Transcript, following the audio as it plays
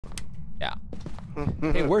Yeah.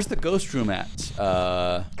 Hey, where's the ghost room at,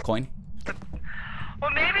 Coin?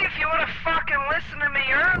 Well, maybe if you would have fucking listened to me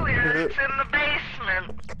earlier, it's in the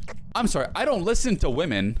basement. I'm sorry, I don't listen to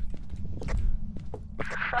women.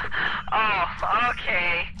 Oh,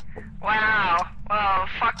 okay. Wow. Well,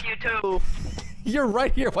 fuck you too. You're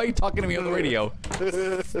right here. Why are you talking to me on the radio?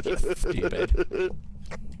 Stupid.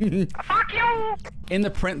 Fuck you! In the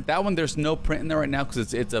print, that one, there's no print in there right now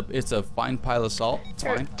because it's a fine pile of salt. It's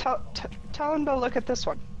Here, fine. tell him to look at this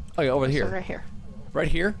one. Okay, over This here. one right here. Right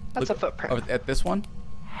here? That's Look a footprint. over at this one?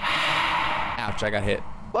 Ouch, I got hit.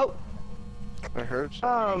 Whoa. I heard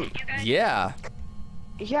something. Yeah.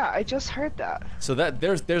 Yeah, I just heard that. So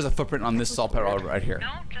there's a footprint on this salt pile right here. No,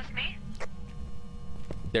 just me.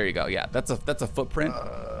 There you go. Yeah, that's a footprint.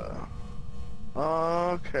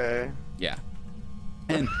 Okay. Yeah.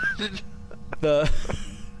 And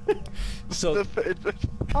so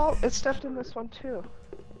Oh, it's stuffed in this one too.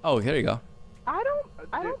 oh, here you go. I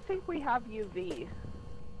don't think we have UV.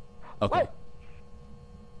 Okay. What?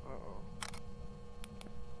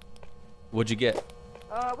 What'd you get?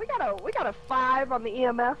 We got a 5 on the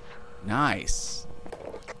EMF. Nice.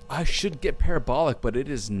 I should get parabolic, but it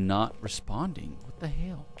is not responding. What the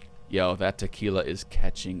hell? Yo, that tequila is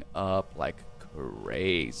catching up like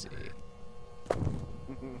crazy.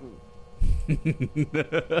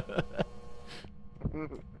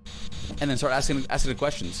 And then start asking the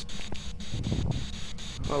questions.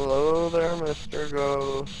 Hello there, Mr.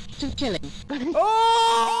 Ghost. Just killing.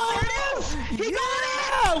 Oh! There it is! He got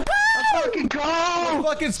Yeah! it! Let's fucking go!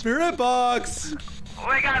 Fucking spirit box!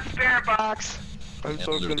 We got spirit box. I'm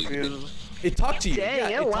so confused. It talked to you. Dang, Yeah,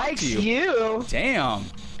 it talked likes to you. Damn.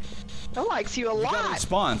 It likes you a You got a lot.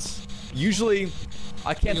 response. Usually,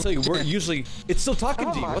 I can't tell you. We're usually, it's still talking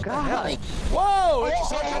Oh to you. my What God. the hell? Whoa! It just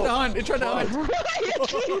tried to hunt. It tried to hunt.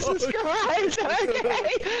 Jesus Christ!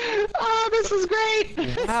 Okay. Oh, this is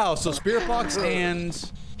great. Wow. So spirit box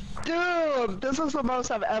and Dude, this is the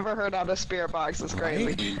most I've ever heard on a spirit box. It's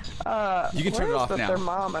crazy. You can turn it where's off the now.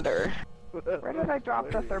 Thermometer. Where did I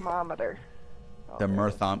drop the thermometer? the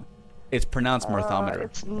merthom. It's pronounced merthometer.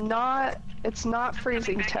 It's not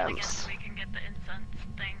freezing temps We can get the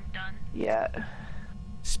incense thing done. yet.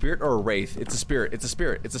 Spirit or a wraith? It's a spirit. It's a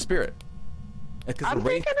spirit. It's a spirit. Because I'm a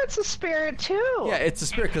wraith. thinking it's a spirit too. Yeah, it's a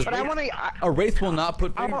spirit because But I want to. a wraith will not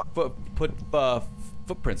put I want-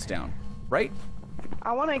 footprints down, right?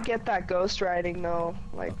 I want to get that ghost riding though,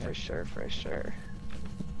 like for sure, for sure.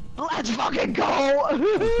 Let's fucking go!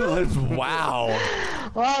 Wow.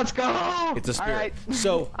 Let's go! It's a spirit. All right.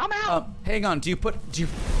 So, I'm out. hang on. Do you?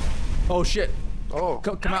 Oh shit. Oh.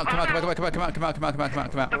 Come out. Come out. Come out. Come out. Come out. Come out. Come out. Come out. Come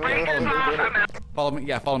out. Come out. The break is off. I'm out. Follow me.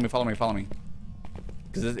 Yeah. Follow me. Follow me. Follow me.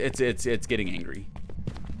 Because it's getting angry.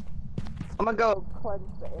 I'm gonna go cleanse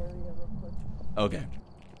the area real quick. Okay. We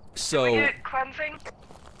So. get cleansing.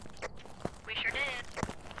 We sure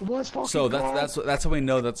did. Let's fucking So go. that's how we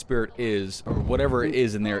know that spirit is, or whatever it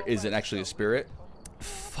is in there, isn't actually a spirit.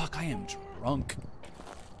 Fuck, I am drunk.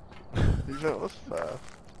 That was fast.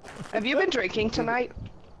 Have you been drinking tonight?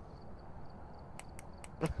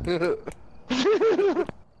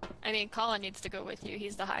 I mean, Colin needs to go with you.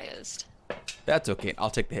 He's the highest. That's okay. I'll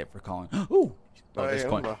take the hit for Colin. Ooh. Oh, I this am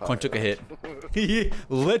Coin. the Coin took a hit. highest.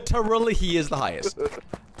 Literally, he is the highest.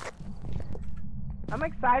 I'm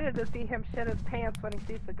excited to see him shit his pants when he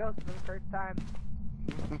sees the ghost for the first time.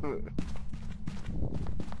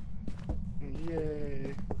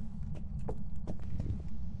 Yay.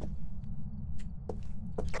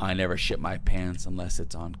 I never shit my pants unless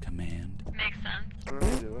it's on command. Makes sense. What are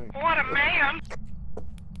you doing? What a man!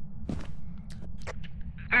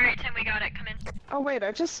 Alright, Tim, we got it. Come in. Oh wait,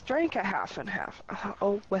 I just drank a half and half.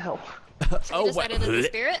 Oh well. So we decided it's a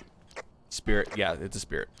spirit? Spirit, yeah, it's a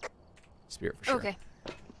spirit. Spirit for sure. Okay.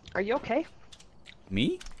 Are you okay?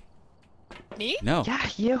 Me? Me? No. Yeah,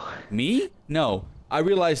 you. Me? No. I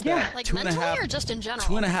realized Yeah. that Like two and a mentally half or just in general?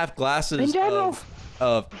 2.5 glasses In general.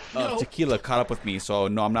 of tequila caught up with me, so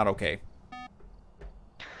no, I'm not okay.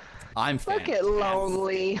 I'm fine. Look at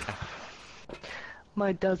lonely.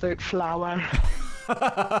 My desert flower.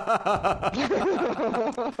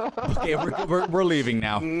 Okay, we're leaving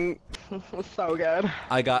now. So good.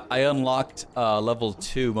 I unlocked level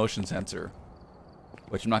 2 motion sensor,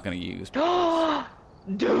 which I'm not gonna use. Do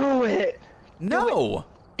it. No.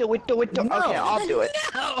 Do it. Do it. Do it. No. Okay, I'll do it.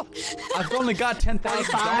 No! I've only got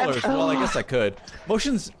 $10,000. Well, I guess I could.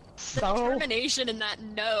 Motions. So Determination in that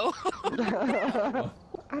no.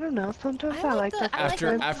 I don't know. Sometimes I like that. I like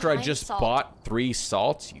After I pine just salt. bought 3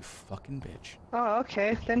 salts, you fucking bitch. Oh,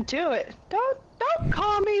 okay. Then do it. Don't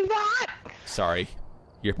call me that. Sorry,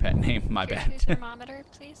 your pet name. My Your bad. thermometer,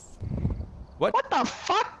 please. What? What the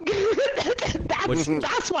fuck?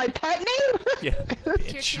 That's my pet name? Yeah. Tier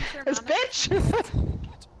Bitch. 2 It's thermometer. bitch.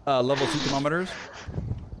 Level 2 thermometers.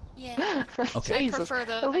 Yeah. Okay. I Jesus.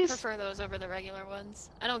 prefer those over the regular ones.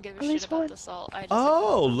 I don't give a At shit least about one. the salt. I just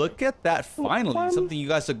Oh, look at that! Finally, One. something you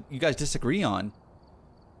guys disagree on.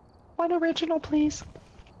 One original, please.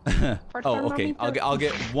 For Oh, okay. thermometer. I'll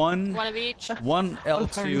get one one of each. one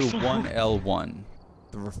L2, one L1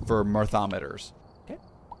 for thermometers. Okay.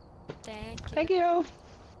 Thank you. Thank you.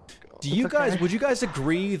 Do you guys? Would you guys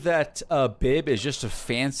agree that a bib is just a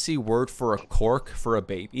fancy word for a cork for a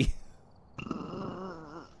baby?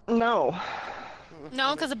 No,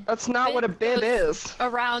 No, because that's not what a bib is.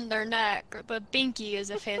 around their neck. The binky is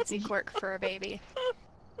a fancy quirk for a baby.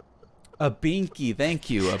 A binky, thank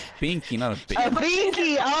you. A binky, not a A bib.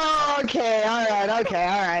 binky. Oh, okay. All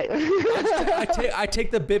right. I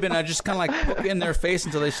take the bib and I just kind of like poke it in their face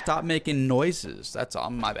until they stop making noises. That's all.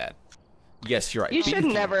 My bad. Yes, you're right. You should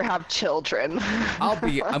Binky. never have children. I'm gonna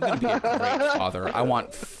be a great father. I want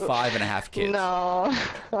 5.5 kids. No.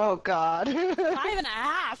 Oh God.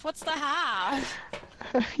 5.5. What's the half?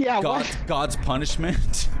 Yeah. What? God's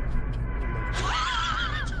punishment.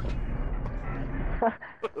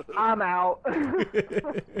 I'm out.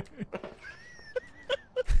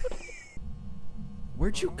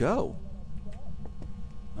 Where'd you go?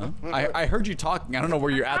 Huh? I heard you talking. I don't know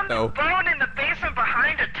where you're at On the though. bone in the basement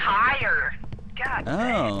behind a tire. God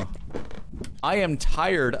dang. Oh. I am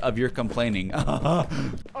tired of your complaining.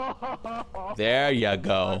 There you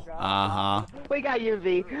go. Uh-huh. We got you,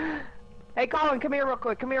 V. Hey, Colin, come here real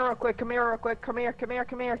quick. Come here. Do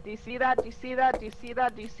you see that?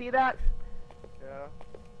 Yeah.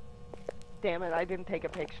 Damn it, I didn't take a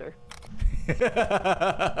picture. As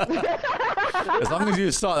long as you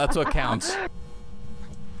saw it, that's what counts. Do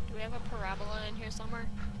we have a parabola in here somewhere?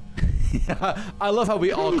 I love how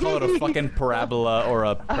we all call it a fucking parabola or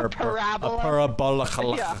a parabola? A parabola.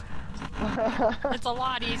 Yeah. It's a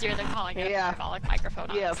lot easier than calling it Yeah. a parabolic microphone.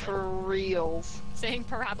 Yeah, honestly. for reals. Saying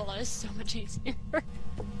parabola is so much easier.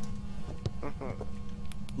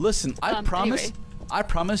 Listen, I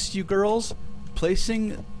promise you girls,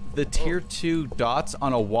 placing the tier 2 dots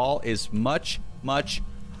on a wall is much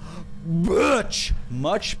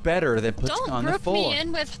better than putting Don't on the group floor. me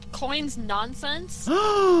in with Coin's nonsense.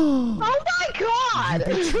 Oh my God!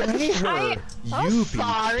 Betray her. I'm You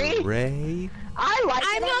sorry. betray. I like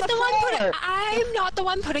I'm it not on the one putting. floor. I'm not the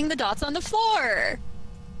one putting the dots on the floor.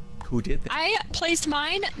 Who did that? I placed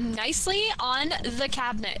mine nicely on the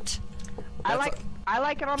cabinet. I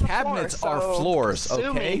like it on the Cabinets floor. are so floors, sue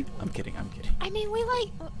okay? me. I'm kidding. I mean, we like,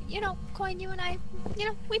 Coin, you and I,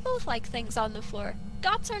 we both like things on the floor.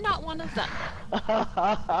 Dots are not one of them.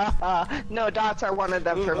 No, dots are one of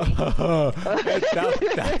them for me.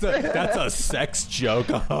 that's a sex joke.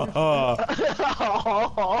 This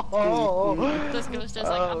ghost is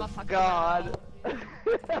like, I'm a fucking God.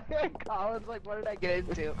 Colin's like, what did I get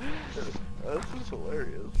into? This is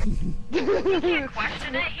hilarious. Can't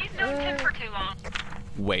question it. He's known Tim for too long.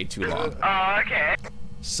 Way too long. Oh, okay.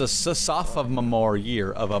 Sophomore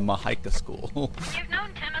year of a Mahika school. When you've known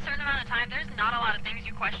Tim a certain amount of time, there's not a lot of things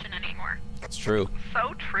you question anymore. It's true.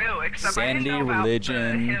 So true, except I Sandy, didn't know about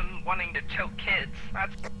religion. him wanting to choke kids.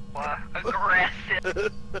 That's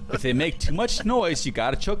aggressive. If they make too much noise, you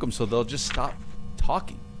gotta choke them so they'll just stop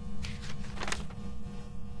talking.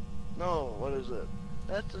 No, what is it?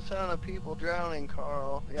 That's the sound of people drowning,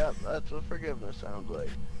 Carl. Yep, that's what forgiveness sounds like.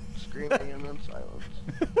 Screaming and then silence.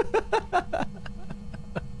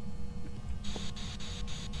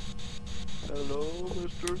 Hello,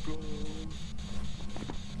 Mr. Ghost.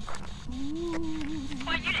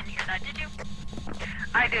 Well, you didn't hear that, did you?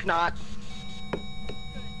 I did not.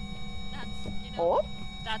 That's, Oh,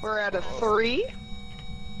 that's we're at a 3.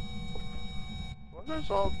 What is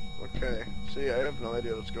all... Okay, see, I have no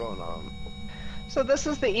idea what's going on. So this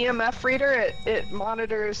is the EMF reader. It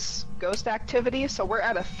monitors ghost activity. So we're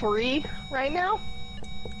at a 3 right now.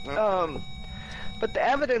 But the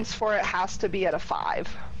evidence for it has to be at a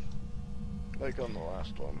 5. Like on the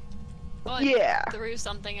last one. Well, I Yeah. threw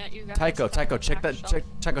something at you guys. Tycho, from the check back that. shelf.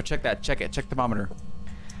 Tycho, check that. Check it. Check the thermometer.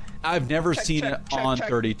 I've never seen it on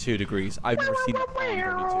 32 degrees. I've never seen it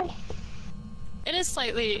on 32. It is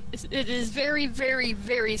slightly. It is very, very,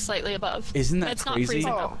 very slightly above. Isn't that it's crazy? Not freezing,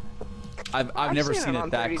 though. I've never seen on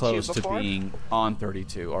it that 32 close before. to being on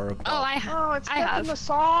 32 or above. Oh, Oh, it's I getting have. the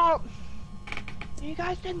salt. You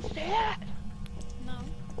guys didn't see it. No,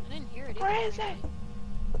 I didn't hear it. Where either. is it?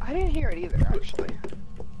 I didn't hear it either, actually.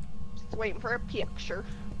 Just waiting for a picture.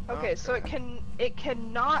 Okay, so it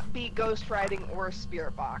cannot be ghost writing or a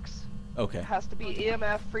spirit box. Okay. It has to be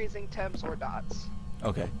EMF, freezing temps, or dots.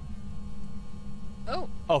 Okay. Oh,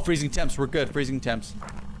 Oh, freezing temps. We're good. Freezing temps.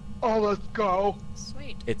 Oh, let's go.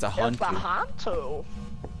 sweet. It's a It's the Hantu. Hantu.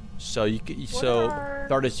 So you can, are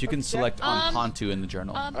Thardus, you can select on Um, Hantu in the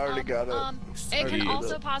journal. I already got it. It Already can did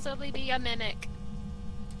also possibly be a mimic.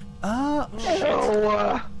 Oh,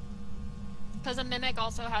 Because a mimic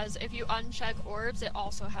also has, if you uncheck orbs, it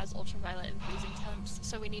also has ultraviolet and freezing temps.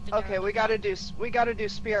 So we need to. okay, narrow we them gotta down. do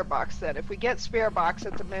spirit box then. If we get spirit box,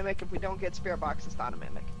 it's a mimic. If we don't get spirit box, it's not a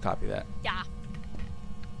mimic. Copy that. Yeah.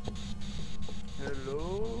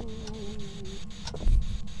 Hello.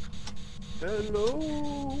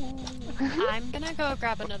 Hello. I'm gonna go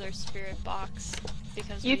grab another spirit box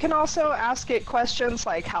because You can also ask it questions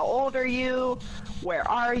like, how old are you? Where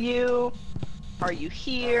are you? Are you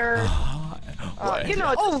here? You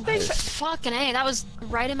know, just things. Fucking A, that was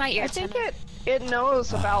right in my ear. I think it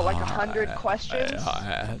knows about like 100 questions.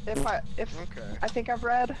 If Okay. I think I've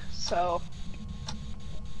read, so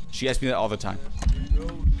She asks me that all the time.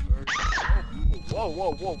 Whoa,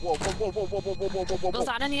 whoa, whoa, whoa, whoa, whoa, whoa, whoa, whoa, whoa, whoa, whoa, Was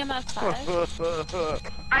that an EMF 5?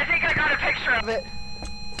 I think I got a picture of it.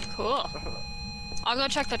 Cool. I'll go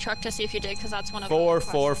check the truck to see if you did, because that's one of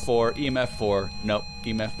 444 EMF 4. Nope,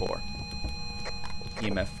 EMF 4.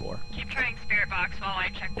 EMF 4. Keep trying spirit box while I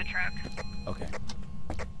check the truck. Okay.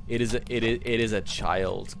 It is a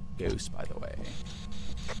child ghost, by the way.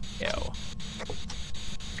 Ew.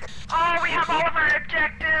 Oh, we have all of our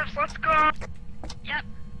objectives. Let's go. Yep.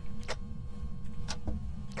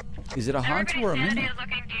 Is it a Hantu or a Everybody's sanity mimic? is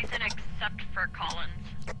looking decent except for Colin's.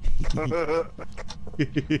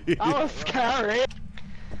 that was scary.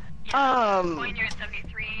 Coin, you're at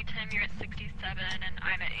 73, Tim, you're at 67, and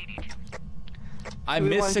I'm at 82. I Do we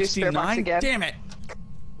missed wanna do spirit box 69. again? Damn it.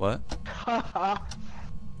 What?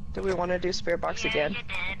 Do we want to do spirit box again? You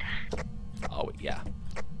did. Oh yeah.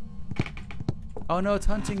 Oh no, it's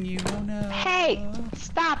hunting you. Oh no. Hey,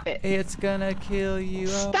 stop it! It's gonna kill you.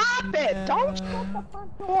 Oh, Stop it! no. Don't shut the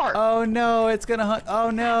front door! Oh no, it's gonna hunt. Oh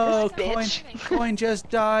no, This Coin, bitch. Coin just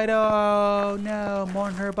died. Oh no,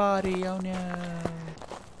 mourn her body. Oh no.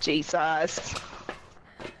 Jesus.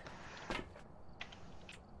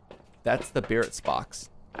 That's the Barrett's box.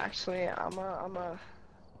 Actually, I'm gonna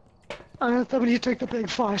somebody take the big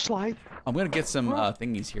flashlight. I'm gonna get some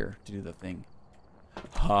thingies here to do the thing.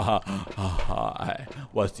 Ha ha ha ha.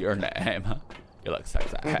 What's your name? You look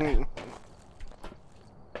sexy. Hey,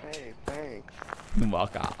 thanks.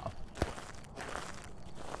 Walk off.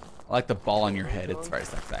 I like the ball on your head. It's very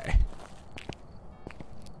sexy.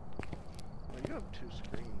 Well, you have two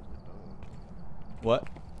screens. I don't. What?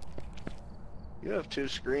 You have two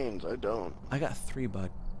screens. I don't. I got 3, bud.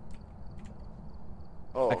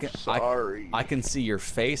 Oh, sorry. I can see your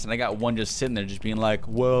face, and I got one just sitting there, just being like,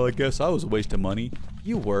 "Well, I guess I was a waste of money."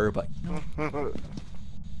 You were, but you know.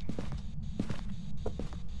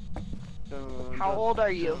 How old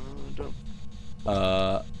are you?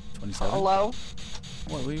 27. Hello?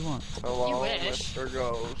 What do you want? Hello, You wish. Mr.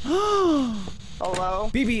 Ghost. Hello?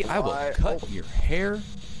 BB, I will Why- cut your hair.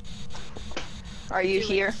 Are you Do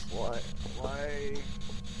it. here? Why?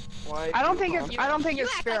 I don't think keep it's on- I don't think You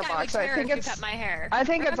it's act spirit like I would box. care I think if you it's cut my hair. I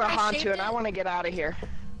think it's a Remember I Hantu, shaved and I it? want to get out of here.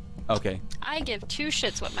 Okay. I give 2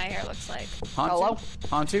 shits what my hair looks like. Hantu? Hello?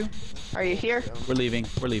 Hantu? Are you here? We're leaving.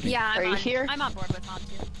 We're leaving. Yeah, Are you here? I'm on board with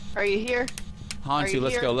Hantu. Are you here? Are Hantu, you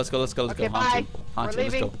let's here? go. Let's go. Let's go. Let's Okay, go. bye. Hantu. Hantu, We're let's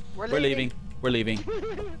leaving. go. We're We're leaving. leaving. We're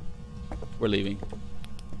leaving. We're leaving.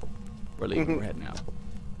 We're leaving. We're heading out.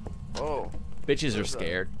 Oh, Bitches are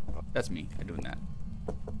scared. That's me. I'm doing that.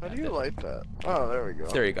 how do you light that? Oh, there we go.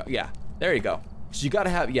 There you go. Yeah. There you go. So you gotta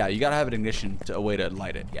have, yeah, you gotta have an ignition to a way to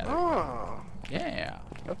light it. Yeah. Oh, Yeah.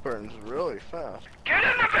 that burns really fast. Get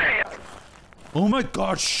in the van! Oh my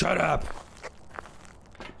God! Shut up.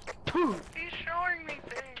 He's showing me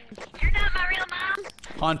things. You're not my real mom.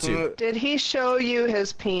 Hantu. Did he show you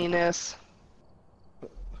his penis?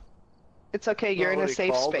 It's okay, you're in a Nobody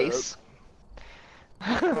safe called space.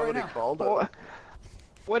 Nobody called it.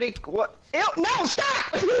 What? Ew, no,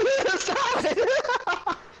 stop! Stop it!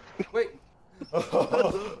 Wait.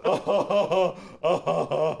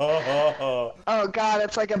 Oh God,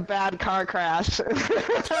 it's like a bad car crash. You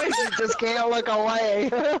just can't look away.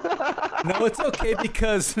 No, it's okay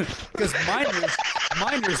because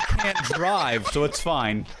minors can't drive, so it's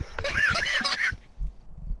fine.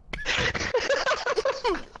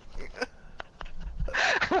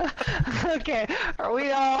 Okay, are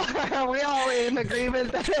we all in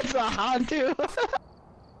agreement that it's a Hantu?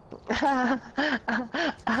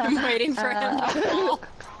 I'm waiting for him to fall.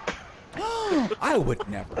 I would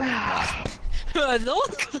never.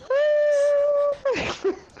 Look.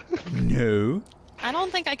 No. I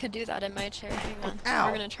don't think I could do that in my chair. Hang on. Ow.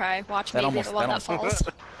 We're gonna try. Watch me That be the one that almost-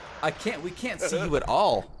 falls. We can't see you at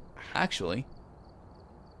all, actually.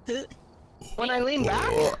 When I lean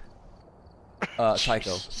back?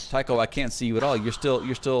 Tycho, I can't see you at all. You're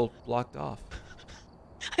still blocked off.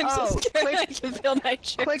 I'm so scared I can feel my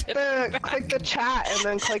chair. Click the chat and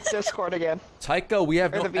then click Discord again. Tycho, we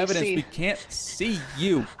have Or no the VC. evidence. We can't see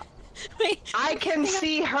you. Wait. I can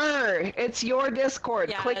see her. It's your Discord.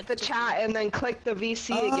 Yeah, Click the chat and then click the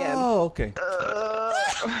VC again. Oh, okay.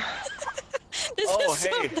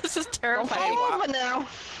 This is Don't terrifying. fall over now.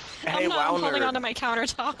 Hey, I'm wow, holding nerd. onto my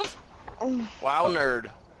countertop. Wow,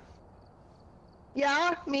 nerd.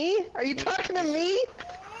 Yeah, me? Are you talking to me?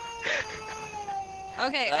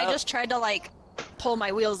 Okay, I just tried to like pull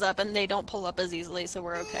my wheels up and they don't pull up as easily, so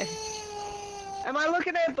we're okay. Am I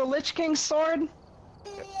looking at the Lich King's sword?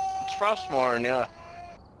 It's Frostmourne, yeah.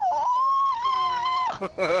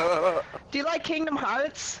 Do you like Kingdom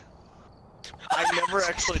Hearts? I never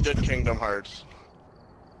actually did Kingdom Hearts.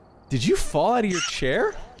 Did you fall out of your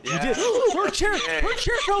chair? Yeah. You did. Her chair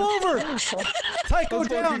fell over. Tycho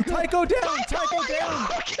down. Tycho down. Tycho down.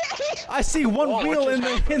 Okay. I see one Whoa, wheel what in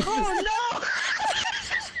just the. Oh no!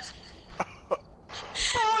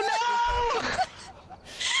 Oh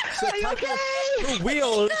no! Are you okay? Her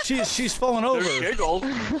wheel. She's falling over. There's giggles.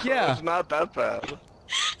 Yeah. It's not that bad.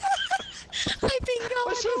 I've been going.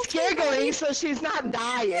 Well, she's giggling, so she's not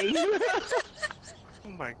dying. Oh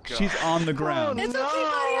my god. She's on the ground. It's okay,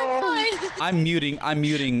 buddy. I'm fine. I'm muting. I'm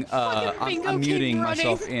muting came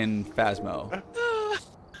myself running. in Phasmo.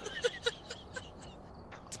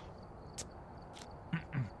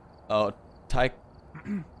 Oh,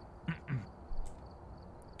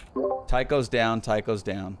 Tycho's down. Tycho's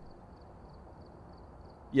down.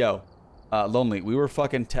 Yo, Lonely. We were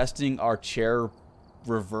fucking testing our chair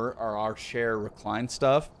our chair recline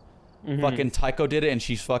stuff. Fucking Tycho did it, and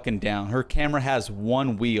she's fucking down. Her camera has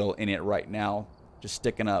one wheel in it right now, just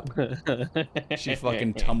sticking up. She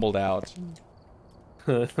fucking tumbled out.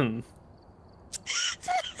 Oh,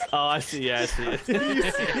 I see. Yeah, I see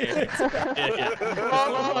it.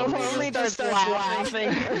 Only just starts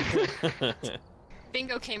laughing.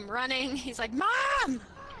 Bingo came running. He's like, Mom!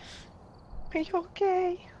 Are you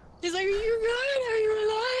okay? He's like, Are you good? Are you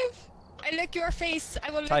alive? I lick your face.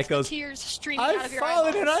 I will lick the Tycho's, tears streaming out I've of your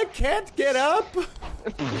fallen and I eyeballs. can't get up.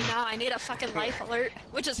 Now I need a fucking life alert,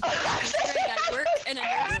 which is considering I work in a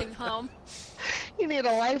nursing home. You need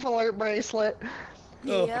a life alert bracelet.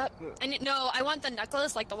 Oh. Yep. And no, I want the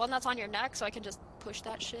necklace, like the one that's on your neck, so I can just push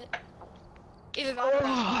that shit. Either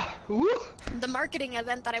that or Woo. the marketing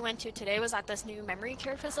event that I went to today was at this new memory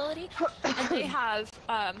care facility, and they have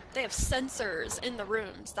sensors in the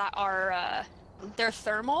rooms that are they're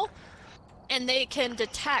thermal, and they can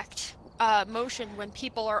detect motion when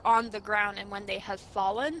people are on the ground and when they have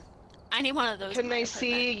fallen. I need one of those. Can in my they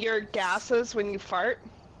see apartment. your gases when you fart?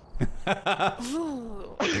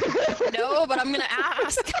 Ooh. No, but I'm gonna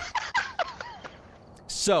ask.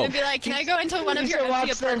 So, And be like, can I go into one of You your should empty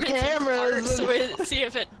watch their apartments and cameras. fart so see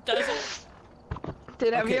if it does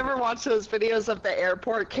it? Have Okay. you ever watched those videos of the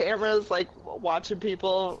airport cameras, like watching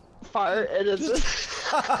people fart, and it's just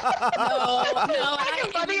No, I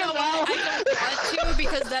funny you know as what? well. I don't want to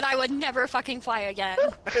because then I would never fucking fly again.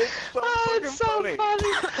 It's so it's so fucking funny.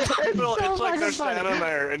 It's No, so it's like they're fucking standing funny.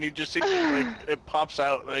 there and you just see like it pops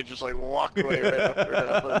out and they just like walk away right after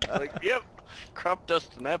that. Like, yep, crop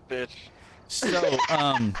dust in that bitch. So,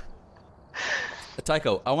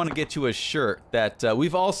 Tycho, I want to get you a shirt that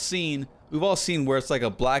we've all seen where it's like a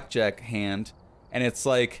blackjack hand, and it's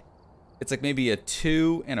like maybe a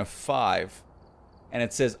 2 and a 5, and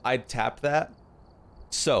it says I'd tap that.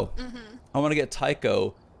 So, I want to get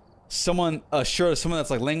Tycho a shirt of someone that's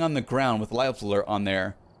like laying on the ground with life alert on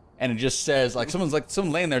there, and it just says like someone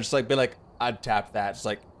laying there just like be like I'd tap that. It's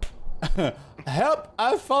like help!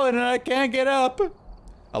 I've fallen and I can't get up.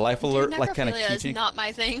 A life alert, like kind of Necrophilia is teaching. not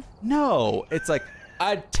my thing. No, it's like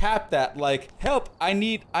I'd tap that. Like help!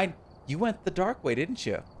 You went the dark way, didn't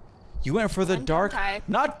you? You went for the One dark, time.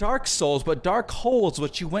 not dark souls, but dark holes.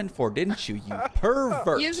 What you went for, didn't you? You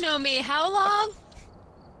pervert. You've known me how long?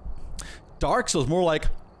 Dark souls, more like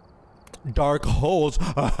dark holes.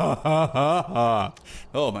 Oh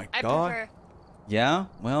my I god. prefer. Yeah,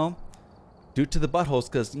 well, due to the buttholes,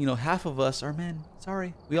 because half of us are men.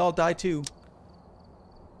 Sorry, we all die too.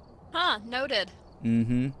 Huh, noted.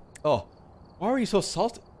 Mm-hmm. Oh, why are you so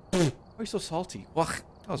salty? Why are you so salty? Well,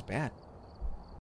 that was bad.